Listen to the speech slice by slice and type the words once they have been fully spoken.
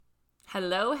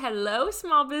Hello, hello,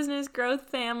 small business growth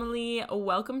family.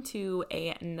 Welcome to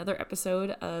another episode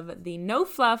of the No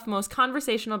Fluff, most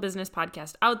conversational business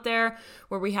podcast out there,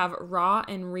 where we have raw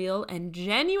and real and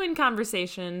genuine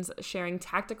conversations sharing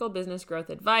tactical business growth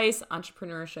advice,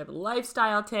 entrepreneurship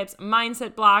lifestyle tips,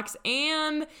 mindset blocks,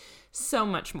 and so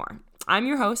much more. I'm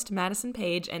your host, Madison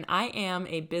Page, and I am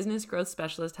a business growth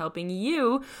specialist helping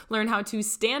you learn how to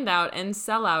stand out and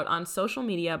sell out on social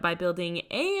media by building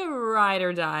a ride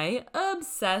or die,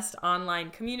 obsessed online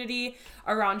community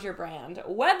around your brand.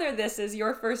 Whether this is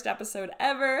your first episode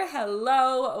ever,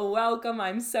 hello, welcome.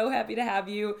 I'm so happy to have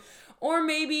you. Or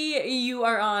maybe you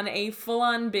are on a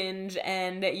full-on binge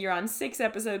and you're on 6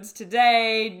 episodes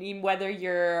today, whether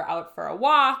you're out for a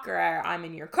walk or I'm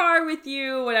in your car with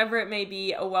you, whatever it may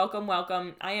be, welcome,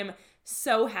 welcome. I am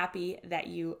so happy that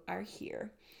you are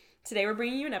here. Today we're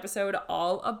bringing you an episode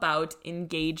all about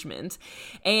engagement,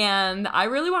 and I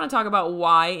really want to talk about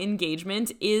why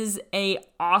engagement is an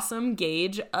awesome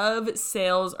gauge of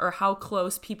sales or how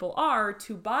close people are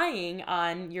to buying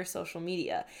on your social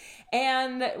media.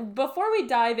 And before we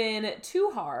dive in too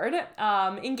hard,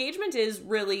 engagement is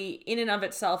really in and of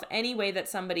itself any way that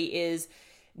somebody is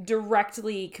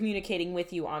directly communicating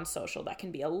with you on social. That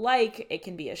can be a like, it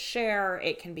can be a share,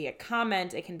 it can be a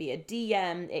comment, it can be a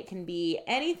DM, it can be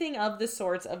anything of the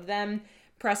sorts of them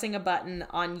pressing a button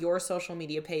on your social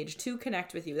media page to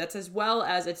connect with you. That's as well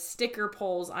as it's sticker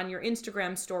polls on your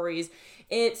Instagram stories.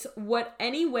 It's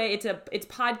it's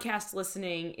podcast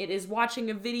listening. It is watching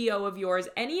a video of yours.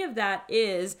 Any of that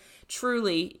is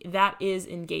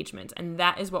engagement. And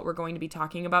that is what we're going to be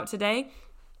talking about today.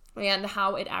 And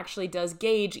how it actually does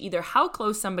gauge either how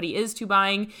close somebody is to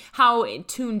buying, how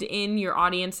tuned in your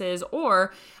audience is,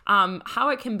 or how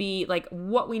it can be like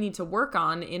what we need to work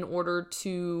on in order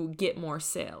to get more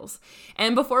sales.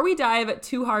 And before we dive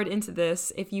too hard into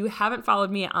this, if you haven't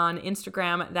followed me on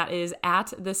Instagram, that is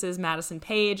at This Is Madison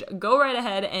Page. Go right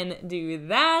ahead and do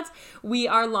that. We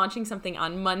are launching something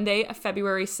on Monday,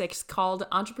 February 6th called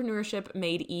Entrepreneurship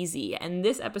Made Easy. And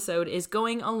this episode is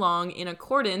going along in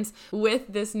accordance with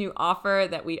this new offer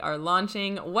that we are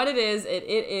launching. What it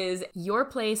is your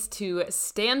place to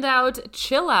stand out,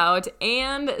 chill out,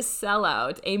 and sell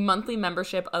out. A monthly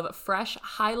membership of fresh,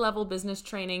 high-level business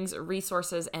trainings,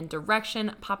 resources, and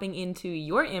direction popping into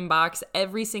your inbox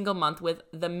every single month with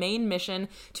the main mission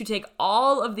to take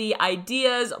all of the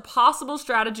ideas, possible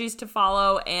strategies to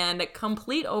follow, and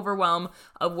complete overwhelm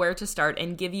of where to start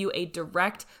and give you a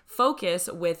direct focus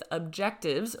with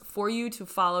objectives for you to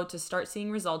follow to start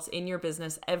seeing results in your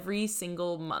business every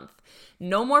single month.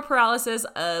 No more paralysis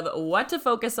of what to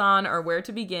focus on or where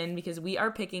to begin, because we are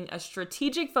picking a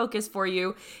strategic focus for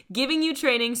you, giving you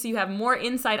training so you have more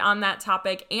insight on that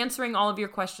topic, answering all of your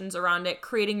questions around it,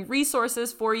 creating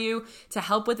resources for you to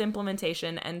help with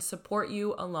implementation and support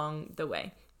you along the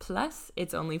way. Plus,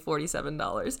 it's only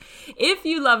 $47. If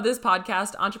you love this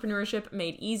podcast, Entrepreneurship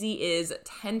Made Easy is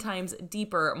 10 times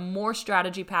deeper, more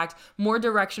strategy-packed, more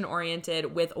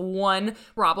direction-oriented, with one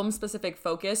problem-specific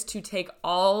focus to take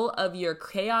all of your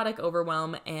chaotic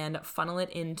overwhelm and funnel it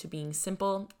into being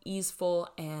simple, easeful,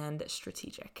 and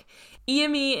strategic.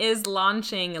 EME is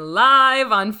launching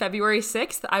live on February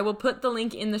 6th. I will put the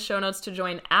link in the show notes to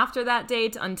join after that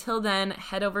date. Until then,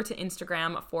 head over to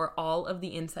Instagram for all of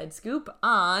the inside scoop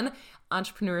on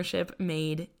Entrepreneurship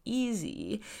Made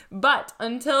Easy. But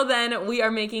until then, we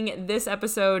are making this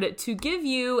episode to give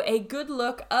you a good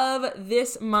look of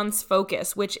this month's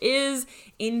focus, which is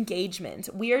engagement.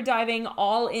 We are diving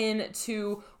all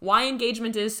into why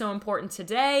engagement is so important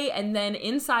today. And then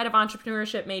inside of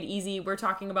Entrepreneurship Made Easy, we're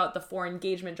talking about the 4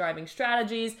 engagement driving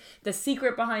strategies, the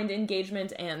secret behind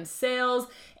engagement and sales,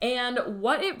 and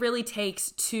what it really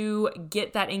takes to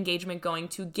get that engagement going,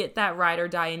 to get that ride or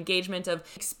die engagement of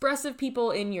expressive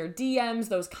people in your DMs,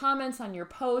 those comments on your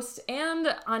posts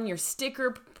and on your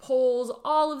sticker polls,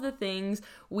 all of the things.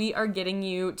 We are getting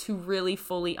you to really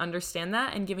fully understand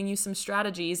that and giving you some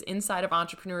strategies inside of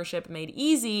Entrepreneurship Made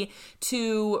Easy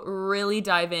to really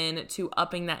dive in to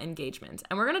upping that engagement.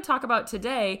 And we're going to talk about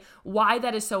today why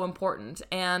that is so important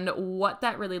and what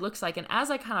that really looks like. And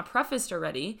as I kind of prefaced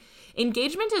already,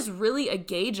 engagement is really a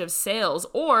gauge of sales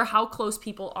or how close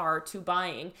people are to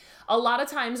buying. A lot of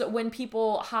times when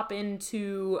people hop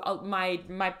into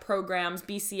my programs,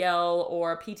 BCL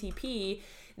or PTP,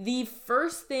 the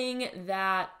first thing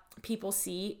that people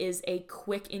see is a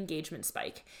quick engagement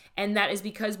spike. And that is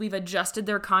because we've adjusted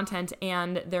their content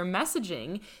and their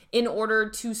messaging in order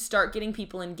to start getting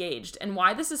people engaged. And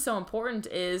why this is so important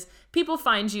is people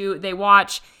find you, they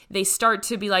watch, they start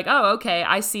to be like, oh, okay,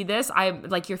 I see this.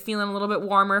 You're feeling a little bit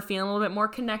warmer, feeling a little bit more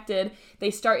connected.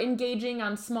 They start engaging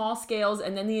on small scales,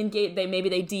 and then they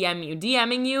DM you.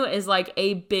 DMing you is like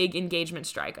a big engagement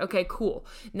strike. Okay, cool.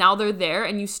 Now they're there,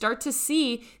 and you start to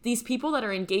see these people that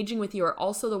are engaging with you are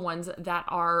also the ones that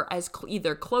are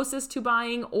either closest to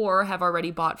buying or have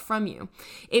already bought from you.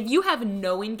 If you have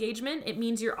no engagement, it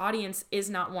means your audience is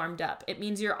not warmed up. It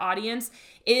means your audience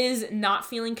is not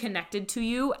feeling connected to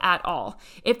you at all.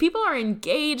 If people are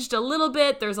engaged a little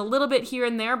bit, there's a little bit here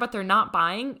and there, but they're not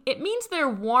buying, it means they're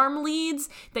warm leads,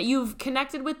 that you've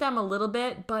connected with them a little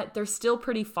bit, but they're still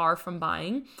pretty far from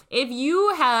buying. If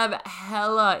you have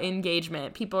hella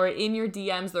engagement, people are in your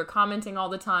DMs, they're commenting all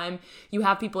the time, you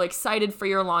have people excited for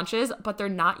your launches, but they're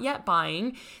not yet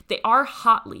buying, they are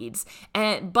hot leads.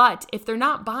 But if they're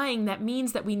not buying, that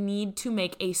means that we need to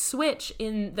make a switch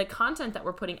in the content that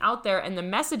we're putting out there and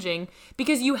the messaging,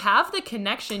 because you have the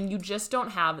connection, you just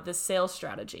don't have the sales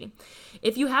strategy.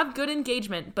 If you have good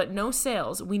engagement but no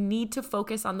sales, we need to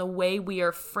focus on the way we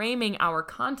are framing our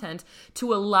content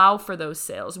to allow for those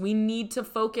sales. We need to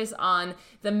focus on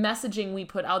the messaging we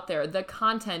put out there, the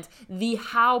content, the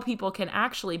how people can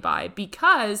actually buy,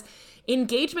 because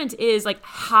engagement is like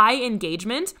high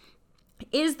engagement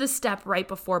is the step right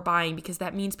before buying, because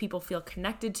that means people feel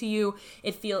connected to you.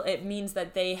 It means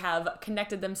that they have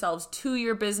connected themselves to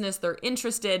your business. They're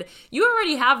interested. You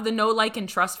already have the know, like, and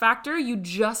trust factor. You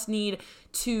just need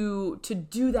to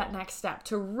do that next step,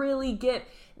 to really get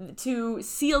to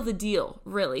seal the deal,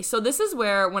 really. So this is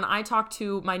where, when I talk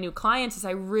to my new clients, is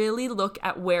I really look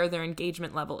at where their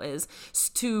engagement level is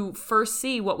to first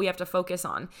see what we have to focus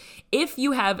on. If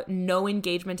you have no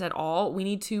engagement at all, we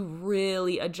need to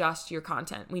really adjust your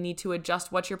content. We need to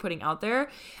adjust what you're putting out there.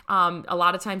 A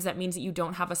lot of times that means that you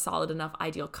don't have a solid enough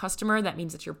ideal customer. That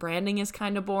means that your branding is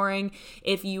kind of boring.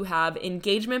 If you have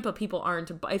engagement, but people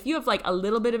aren't, if you have like a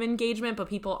little bit of engagement, but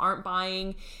people aren't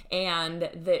buying, and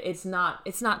it's not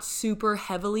super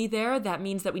heavily there, that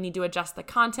means that we need to adjust the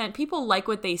content. People like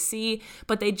what they see,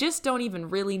 but they just don't even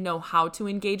really know how to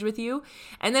engage with you.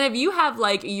 And then if you have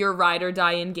like your ride or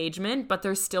die engagement, but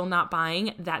they're still not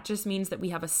buying, that just means that we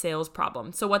have a sales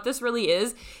problem. So what this really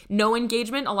is, no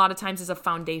engagement a lot of times is a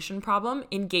foundation problem.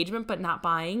 Engagement but not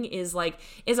buying is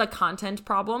a content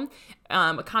problem.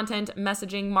 Content,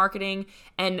 messaging, marketing,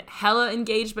 and hella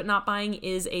engaged but not buying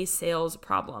is a sales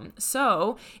problem.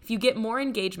 So if you get more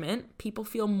engagement, people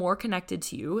feel more connected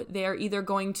to you. They're either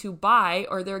going to buy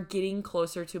or they're getting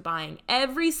closer to buying.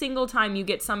 Every single time you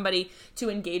get somebody to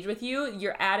engage with you,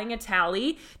 you're adding a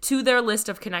tally to their list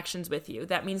of connections with you.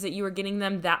 That means that you are getting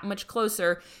them that much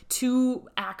closer to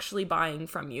actually buying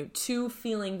from you, to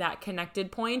feeling that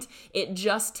connected point. It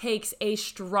just takes a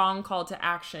strong call to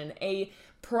action, a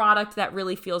product that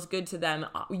really feels good to them,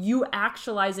 you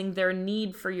actualizing their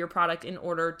need for your product in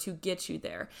order to get you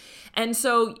there. And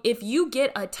so if you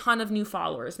get a ton of new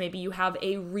followers, maybe you have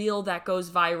a reel that goes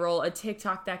viral, a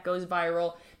TikTok that goes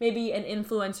viral, maybe an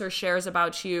influencer shares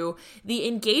about you, the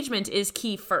engagement is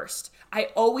key first. I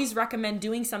always recommend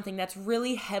doing something that's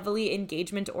really heavily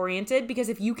engagement oriented, because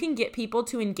if you can get people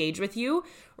to engage with you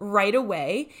right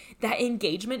away, that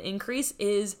engagement increase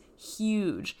is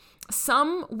huge.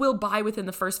 Some will buy within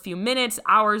the first few minutes,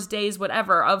 hours, days,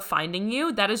 whatever, of finding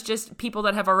you. That is just people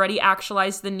that have already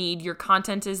actualized the need. Your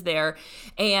content is there,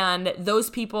 and those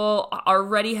people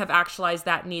already have actualized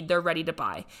that need. They're ready to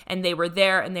buy, and they were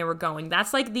there and they were going.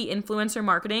 That's like the influencer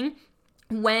marketing.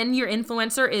 When your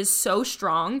influencer is so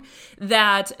strong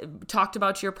that talked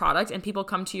about your product and people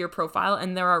come to your profile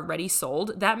and they're already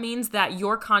sold, that means that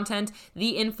your content,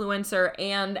 the influencer,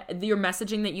 and your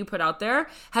messaging that you put out there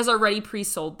has already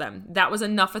pre-sold them. That was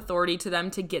enough authority to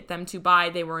them to get them to buy.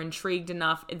 They were intrigued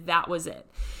enough. That was it.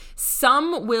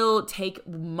 Some will take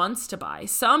months to buy.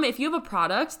 Some, if you have a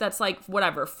product that's like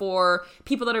whatever, for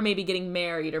people that are maybe getting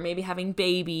married or maybe having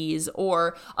babies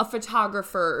or a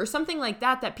photographer or something like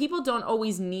that, that people don't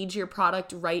always need your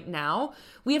product right now.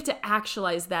 We have to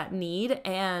actualize that need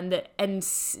and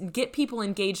get people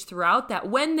engaged throughout that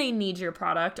when they need your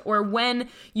product, or when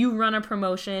you run a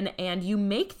promotion and you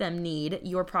make them need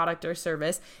your product or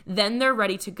service, then they're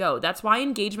ready to go. That's why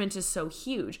engagement is so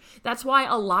huge. That's why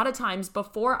a lot of times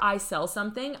before I sell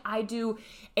something, I do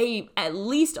at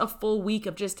least a full week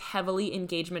of just heavily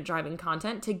engagement driving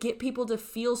content to get people to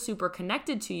feel super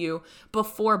connected to you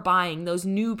before buying, those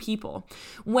new people.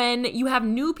 When you have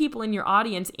new people in your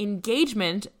audience,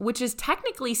 engagement, which is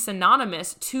technically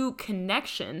synonymous to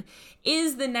connection,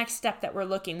 is the next step that we're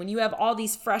looking. When you have all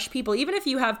these fresh people, even if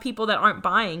you have people that aren't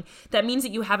buying, that means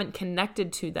that you haven't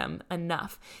connected to them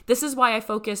enough. This is why I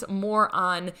focus more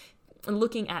on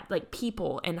looking at like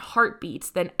people and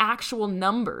heartbeats than actual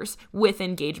numbers with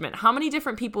engagement. How many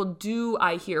different people do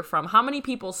I hear from? How many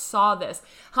people saw this?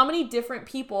 How many different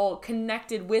people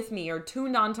connected with me or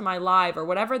tuned onto my live or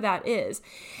whatever that is?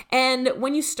 And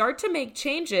when you start to make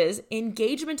changes,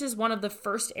 engagement is one of the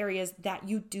first areas that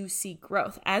you do see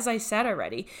growth. As I said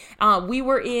already, we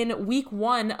were in week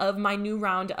 1 of my new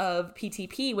round of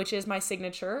PTP, which is my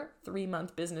signature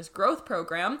 3-month business growth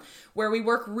program, where we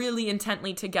work really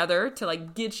intently together to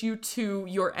like get you to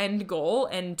your end goal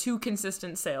and to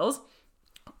consistent sales.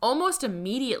 Almost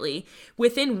immediately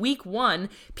within week 1,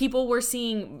 people were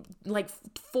seeing like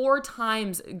 4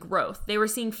 times growth. They were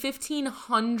seeing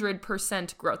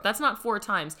 1,500% growth. That's not 4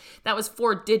 times. That was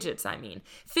 4 digits,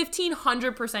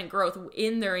 1,500% growth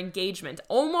in their engagement.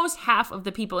 Almost half of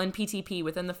the people in PTP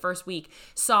within the first week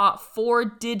saw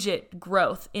 4-digit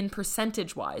growth in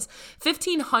percentage-wise.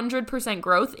 1,500%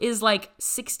 growth is like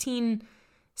 16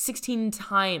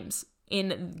 times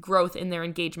in growth in their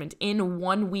engagement in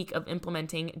 1 week of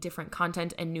implementing different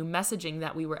content and new messaging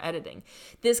that we were editing.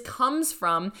 This comes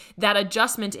from that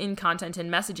adjustment in content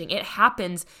and messaging. It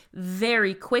happens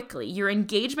very quickly. Your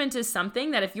engagement is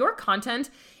something that if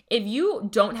you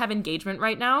don't have engagement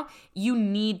right now, you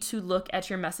need to look at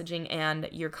your messaging and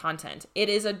your content. It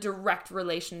is a direct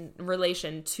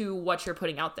relation to what you're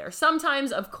putting out there.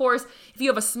 Sometimes, of course, if you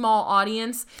have a small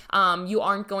audience, you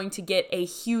aren't going to get a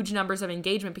huge numbers of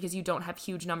engagement because you don't have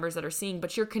huge numbers that are seeing,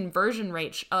 but your conversion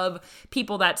rate of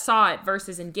people that saw it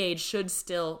versus engaged should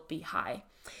still be high.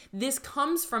 This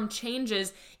comes from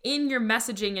changes in your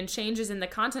messaging and changes in the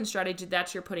content strategy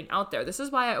that you're putting out there. This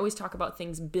is why I always talk about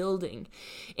things building.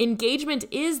 Engagement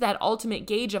is that ultimate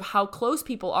gauge of how close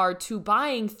people are to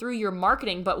buying through your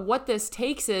marketing. But what this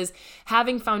takes is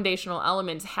having foundational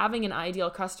elements, having an ideal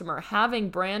customer, having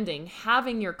branding,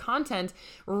 having your content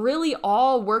really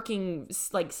all working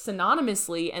like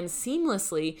synonymously and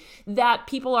seamlessly, that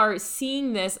people are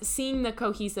seeing this, seeing the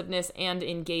cohesiveness and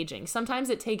engaging. Sometimes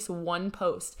it takes one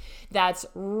post that's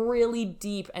really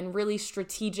deep and really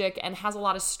strategic and has a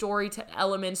lot of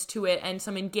elements to it and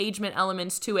some engagement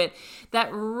elements to it that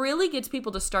really gets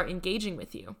people to start engaging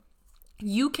with you.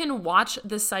 You can watch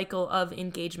the cycle of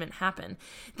engagement happen.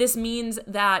 This means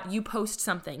that you post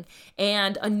something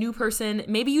and a new person,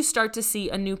 maybe you start to see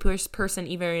a new person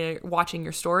even watching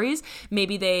your stories.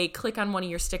 Maybe they click on one of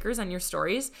your stickers on your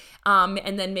stories,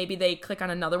 and then maybe they click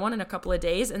on another one in a couple of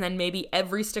days, and then maybe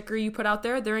every sticker you put out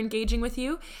there, they're engaging with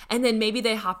you, and then maybe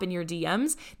they hop in your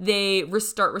DMs. They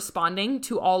start responding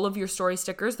to all of your story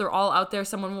stickers. They're all out there.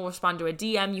 Someone will respond to a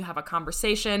DM. You have a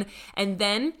conversation, and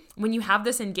then when you have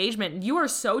this engagement, you are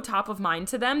so top of mind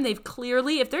to them. They've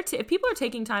clearly, if people are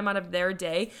taking time out of their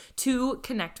day to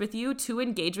connect with you, to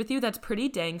engage with you, that's pretty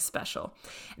dang special.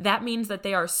 That means that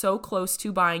they are so close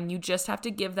to buying. You just have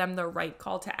to give them the right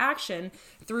call to action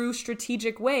through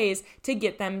strategic ways to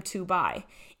get them to buy.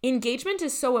 Engagement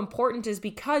is so important is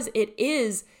because it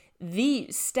is the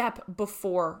step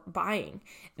before buying.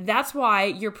 That's why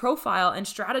your profile and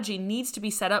strategy needs to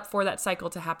be set up for that cycle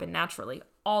to happen naturally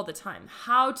all the time.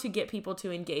 How to get people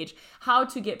to engage, how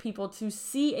to get people to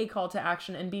see a call to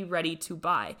action and be ready to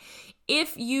buy.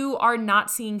 If you are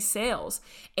not seeing sales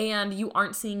and you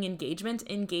aren't seeing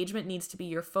engagement needs to be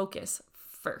your focus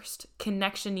first.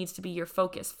 Connection needs to be your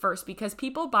focus first, because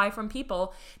people buy from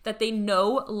people that they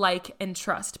know, like, and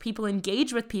trust. People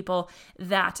engage with people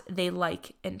that they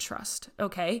like and trust,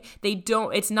 okay?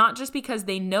 It's not just because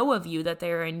they know of you that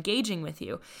they are engaging with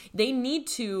you. They need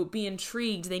to be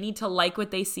intrigued, they need to like what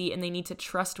they see, and they need to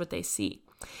trust what they see.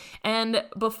 And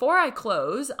before I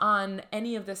close on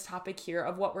any of this topic here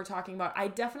of what we're talking about, I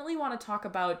definitely want to talk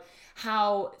about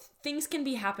how things can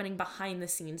be happening behind the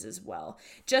scenes as well.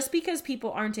 Just because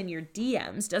people aren't in your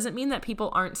DMs doesn't mean that people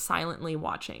aren't silently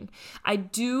watching. I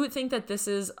do think that this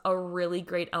is a really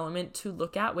great element to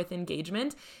look at with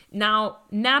engagement. Now,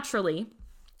 naturally,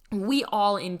 we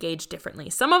all engage differently.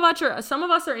 Some of us are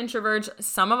introverts,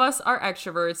 some of us are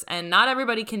extroverts, and not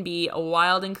everybody can be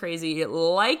wild and crazy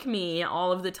like me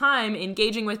all of the time,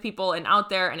 engaging with people and out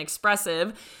there and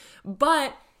expressive.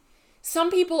 But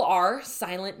Some people are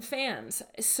silent fans.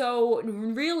 So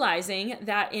realizing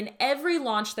that in every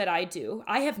launch that I do,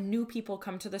 I have new people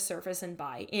come to the surface and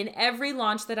buy. In every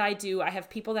launch that I do, I have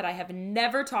people that I have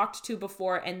never talked to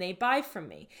before and they buy from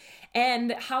me.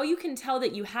 And how you can tell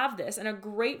that you have this, and a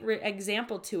great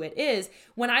example to it is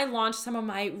when I launch some of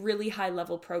my really high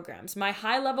level programs. My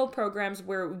high level programs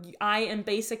where I am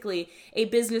basically a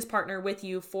business partner with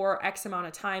you for X amount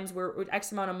of times,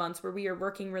 X amount of months where we are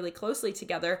working really closely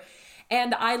together.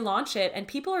 And I launch it and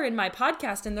people are in my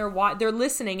podcast and they're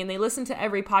listening and they listen to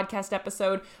every podcast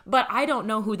episode, but I don't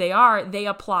know who they are. They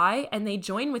apply and they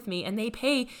join with me and they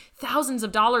pay thousands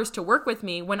of dollars to work with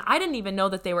me when I didn't even know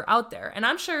that they were out there. And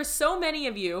I'm sure so many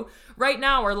of you right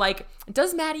now are like,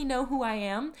 does Maddie know who I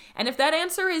am? And if that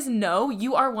answer is no,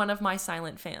 you are one of my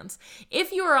silent fans.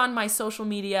 If you are on my social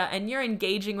media and you're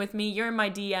engaging with me, you're in my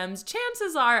DMs,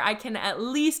 chances are I can at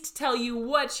least tell you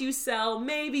what you sell,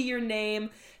 maybe your name,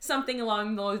 something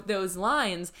along those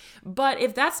lines. But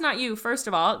if that's not you, first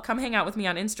of all, come hang out with me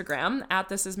on Instagram at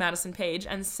This Is Madison Page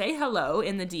and say hello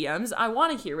in the DMs. I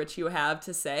want to hear what you have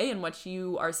to say and what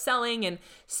you are selling and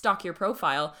stock your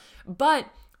profile. But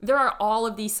there are all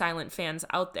of these silent fans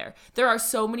out there. There are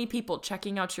so many people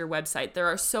checking out your website. There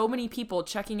are so many people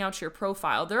checking out your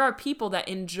profile. There are people that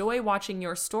enjoy watching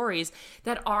your stories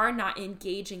that are not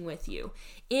engaging with you.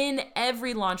 In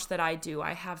every launch that I do,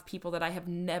 I have people that I have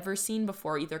never seen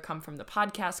before either come from the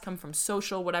podcast, come from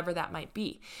social, whatever that might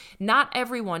be. Not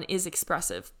everyone is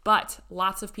expressive, but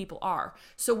lots of people are.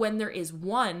 So when there is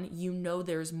one, you know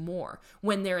there's more.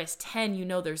 When there is 10, you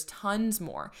know there's tons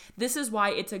more. This is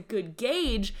why it's a good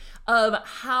gauge of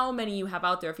how many you have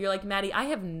out there. If you're like, Maddie, I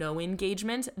have no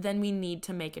engagement, then we need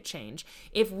to make a change.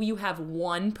 If you have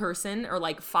one person or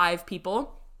like 5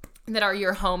 people that are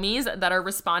your homies, that are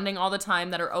responding all the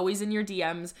time, that are always in your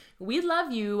DMs, we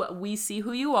love you, we see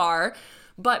who you are,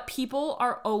 but people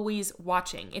are always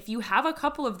watching. If you have a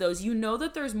couple of those, you know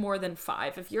that there's more than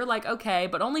 5. If you're like, okay,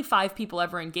 but only 5 people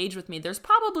ever engage with me, there's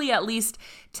probably at least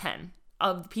 10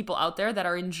 of people out there that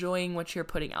are enjoying what you're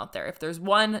putting out there. If there's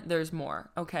 1, there's more,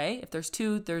 okay? If there's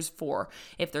 2, there's 4.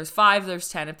 If there's 5, there's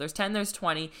 10. If there's 10, there's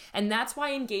 20. And that's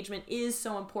why engagement is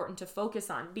so important to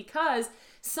focus on, because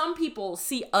some people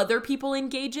see other people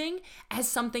engaging as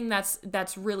something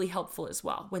that's really helpful as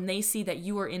well. When they see that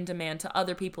you are in demand to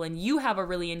other people and you have a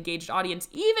really engaged audience,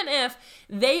 even if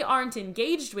they aren't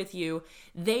engaged with you,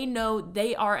 they know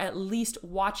they are at least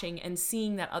watching and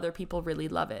seeing that other people really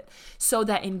love it. So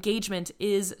that engagement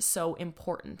is so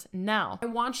important. Now, I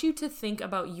want you to think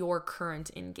about your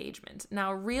current engagement.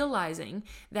 Now, realizing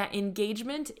that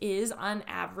engagement is on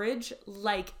average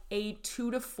like a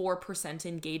 2 to 4%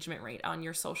 engagement rate on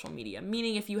your social media,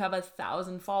 meaning if you have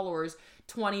 1,000 followers,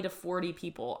 20 to 40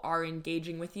 people are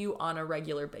engaging with you on a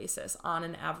regular basis on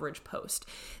an average post.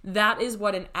 That is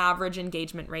what an average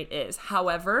engagement rate is.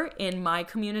 However, in my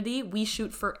community, we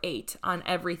shoot for 8 on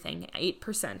everything,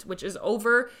 8%, which is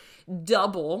over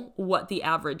double what the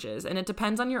average is. And it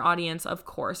depends on your audience, of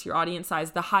course, your audience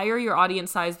size. The higher your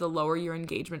audience size, the lower your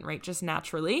engagement rate, just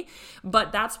naturally.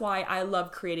 But that's why I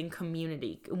love creating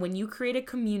community. When you create a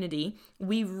community,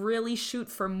 we really shoot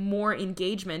for more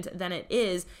engagement than it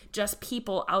is just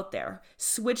people out there.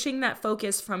 Switching that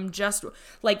focus from just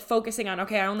like focusing on,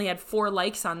 okay, I only had 4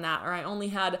 likes on that, or I only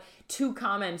had 2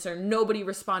 comments, or nobody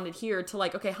responded here, to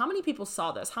like, okay, how many people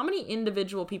saw this? How many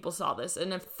individual people saw this?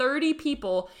 And if 30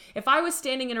 people, if I was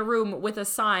standing in a room with a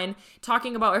sign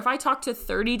talking about, or if I talked to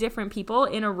 30 different people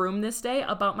in a room this day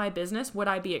about my business, would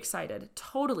I be excited?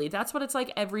 Totally. That's what it's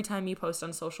like every time you post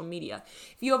on social media.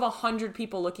 If you have 100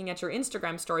 people looking at your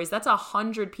Instagram stories, that's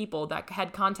 100 people that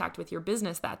had contact with your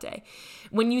business that day.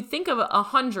 When you think of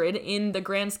 100 in the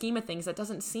grand scheme of things, that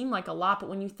doesn't seem like a lot, but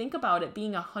when you think about it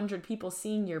being 100 people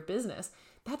seeing your business,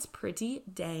 that's pretty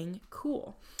dang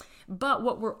cool. But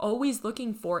what we're always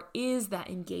looking for is that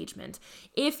engagement.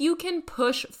 If you can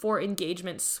push for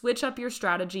engagement, switch up your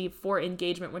strategy for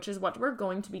engagement, which is what we're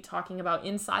going to be talking about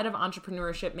inside of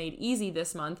Entrepreneurship Made Easy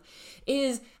this month,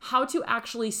 is how to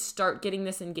actually start getting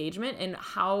this engagement and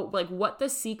how, like, what the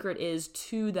secret is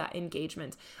to that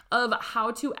engagement, of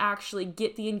how to actually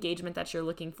get the engagement that you're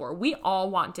looking for. We all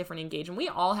want different engagement. We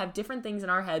all have different things in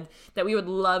our head that we would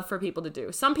love for people to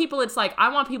do. Some people, it's like, I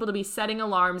want people to be setting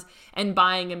alarms and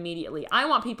buying immediately. I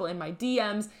want people in my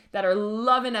DMs that are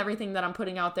loving everything that I'm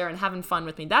putting out there and having fun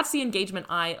with me. That's the engagement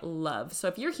I love. So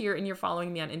if you're here and you're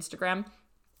following me on Instagram,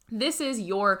 this is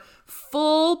your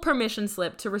full permission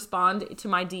slip to respond to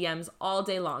my DMs all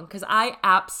day long, because I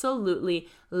absolutely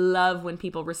love when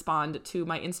people respond to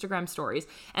my Instagram stories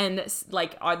and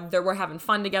like we're having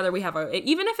fun together. We have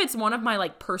even if it's one of my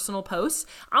like personal posts,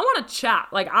 I want to chat.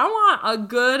 Like I want a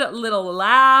good little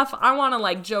laugh. I want to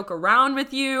like joke around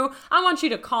with you. I want you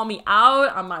to call me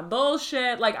out on my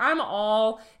bullshit. Like I'm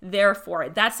all there for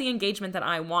it. That's the engagement that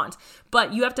I want.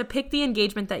 But you have to pick the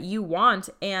engagement that you want,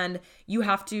 and you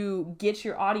have to get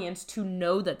your audience to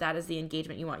know that that is the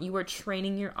engagement you want. You are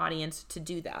training your audience to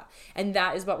do that. And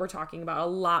that is what we're talking about. A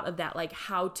lot of that, like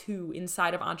how to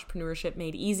inside of Entrepreneurship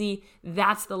Made Easy.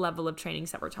 That's the level of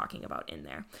trainings that we're talking about in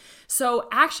there. So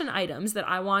action items that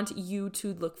I want you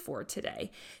to look for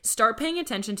today. Start paying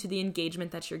attention to the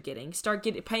engagement that you're getting.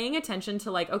 Paying attention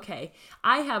to like, okay,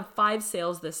 I have 5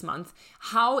 sales this month.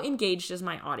 How engaged is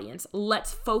my audience?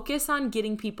 Let's focus on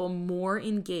getting people more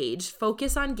engaged.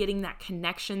 Focus on getting that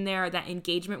connection there. That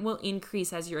engagement will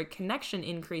increase as your connection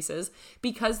increases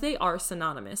because they are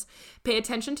synonymous. Pay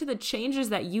attention to the changes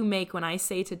that you make when I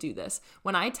say to do this.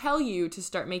 When I tell you to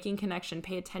start making connection,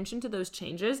 pay attention to those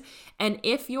changes. And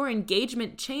if your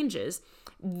engagement changes,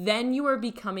 then you are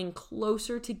becoming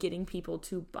closer to getting people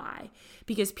to buy,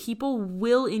 because people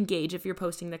will engage if you're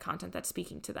posting the content that's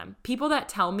speaking to them. People that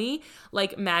tell me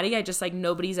like, Maddie, I just like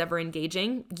nobody's ever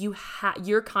engaging.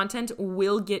 Your content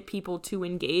will get people to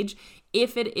engage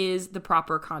if it is the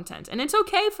proper content. And it's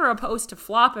okay for a post to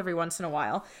flop every once in a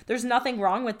while. There's nothing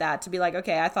wrong with that, to be like,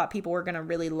 okay, I thought people were going to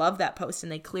really love that post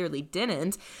and they clearly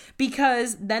didn't,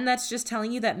 because then that's just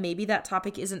telling you that maybe that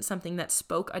topic isn't something that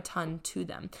spoke a ton to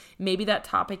them. Maybe that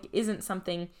topic isn't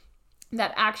something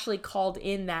that actually called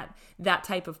in that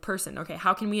type of person. Okay,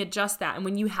 how can we adjust that? And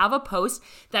when you have a post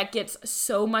that gets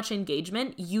so much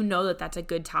engagement, you know that that's a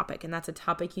good topic, and that's a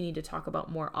topic you need to talk about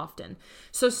more often.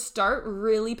 So start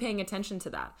really paying attention to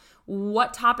that.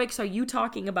 What topics are you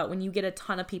talking about when you get a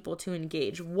ton of people to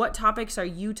engage? What topics are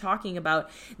you talking about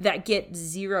that get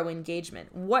 0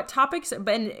 engagement? What topics,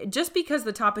 and just because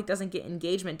the topic doesn't get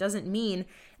engagement doesn't mean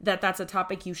that that's a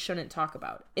topic you shouldn't talk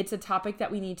about. It's a topic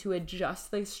that we need to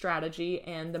adjust the strategy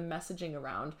and the messaging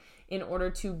around in order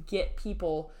to get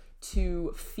people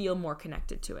to feel more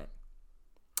connected to it.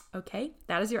 Okay,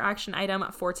 that is your action item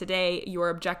for today, your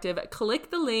objective.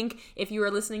 Click the link if you are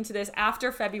listening to this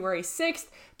after February 6th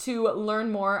to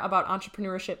learn more about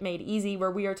Entrepreneurship Made Easy,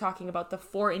 where we are talking about the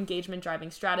 4 engagement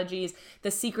driving strategies,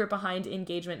 the secret behind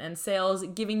engagement and sales,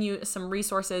 giving you some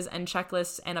resources and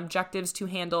checklists and objectives to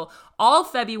handle all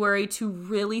February to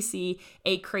really see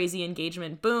a crazy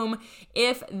engagement boom.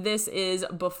 If this is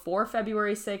before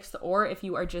February 6th, or if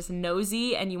you are just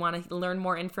nosy and you want to learn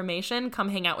more information, come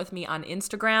hang out with me on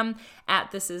Instagram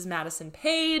at This Is Madison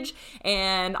Page,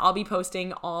 and I'll be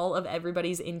posting all of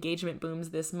everybody's engagement booms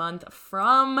this month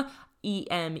from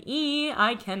EME.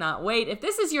 I cannot wait. If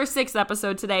this is your 6th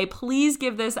episode today, please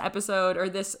give this episode or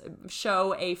this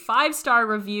show a 5-star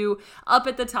review up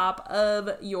at the top of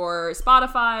your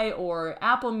Spotify or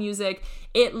Apple Music.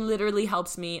 It literally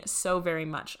helps me so very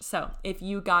much. So if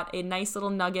you got a nice little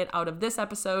nugget out of this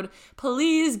episode,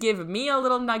 please give me a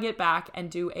little nugget back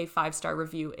and do a 5-star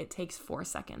review. It takes 4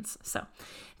 seconds. So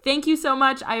thank you so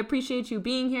much. I appreciate you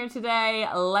being here today.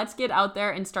 Let's get out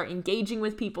there and start engaging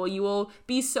with people. You will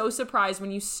be so surprised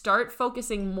when you start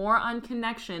focusing more on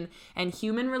connection and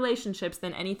human relationships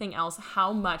than anything else,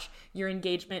 how much your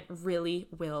engagement really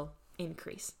will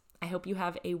increase. I hope you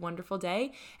have a wonderful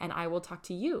day, and I will talk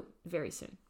to you very soon.